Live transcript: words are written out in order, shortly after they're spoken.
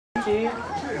Here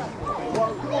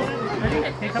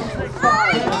comes the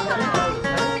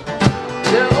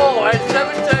oh,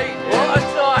 N17, what a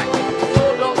sight!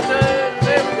 Four doctors,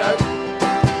 there we go.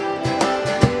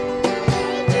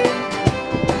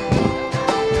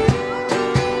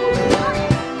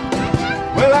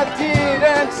 Well, I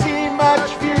didn't see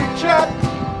much future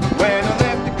when I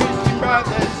left the Christian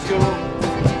Brothers school.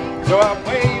 So I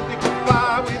waved it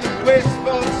goodbye with a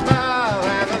wistful smile,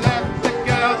 and I left the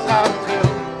girls out too.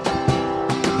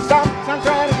 Sometimes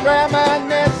trying to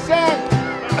reminiscing, I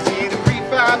see the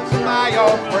prefabs of my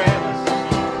old friends,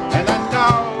 and I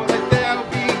know that they'll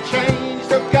be changed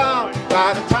or gone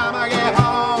by the time I get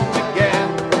home again.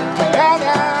 And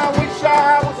I wish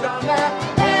I was on that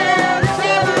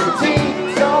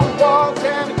N17, stone walls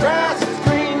and the grass is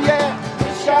green, yeah.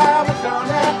 Wish I was on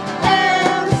that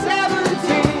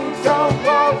N17, stone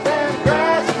walls and the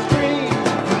grass is green,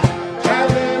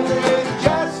 traveling with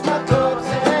just my thoughts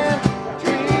and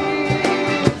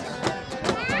dreams.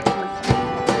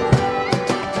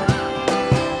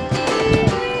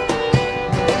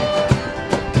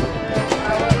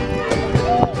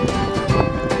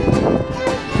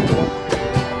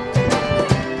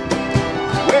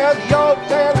 Well, the old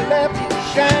fella left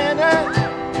Shannon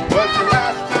was the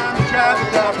last time we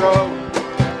traveled that road.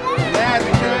 And as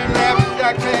we turned left,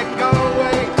 I can't go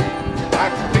away. I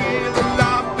can feel the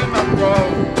lump in my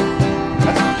throat.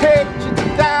 As I pictured the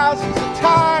thousands of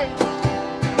times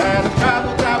that I've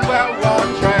traveled that well-worn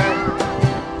trail,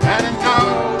 and I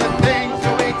know that things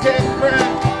will be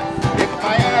different if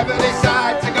I ever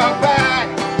decide to go back.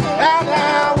 And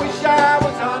I wish I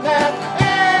was on that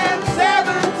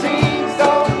N17,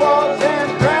 stone walls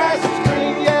and the grass is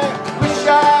green, yeah. Wish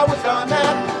I was on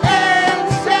that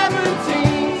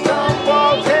N17, stone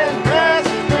walls and the grass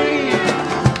is green,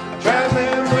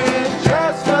 traveling with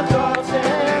just my thoughts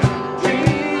and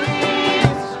dreams.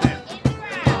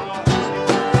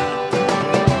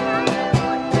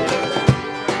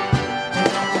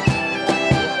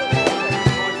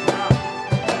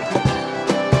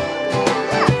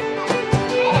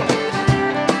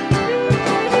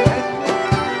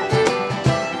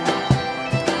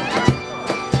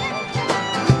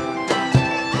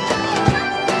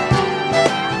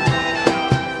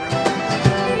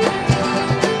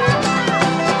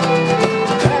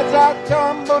 As I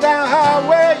tumble down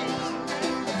highways,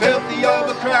 filthy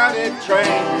overcrowded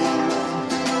trains,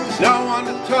 there's no one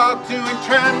to talk to in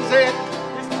transit,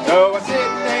 so I sit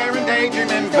there and daydream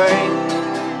in vain.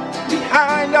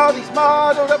 Behind all these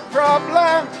modeled up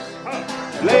problems,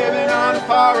 living on a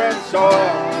foreign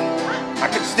soil, I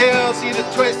can still see the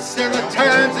twists and the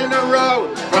turns in the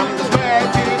road, from the square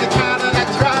to the town.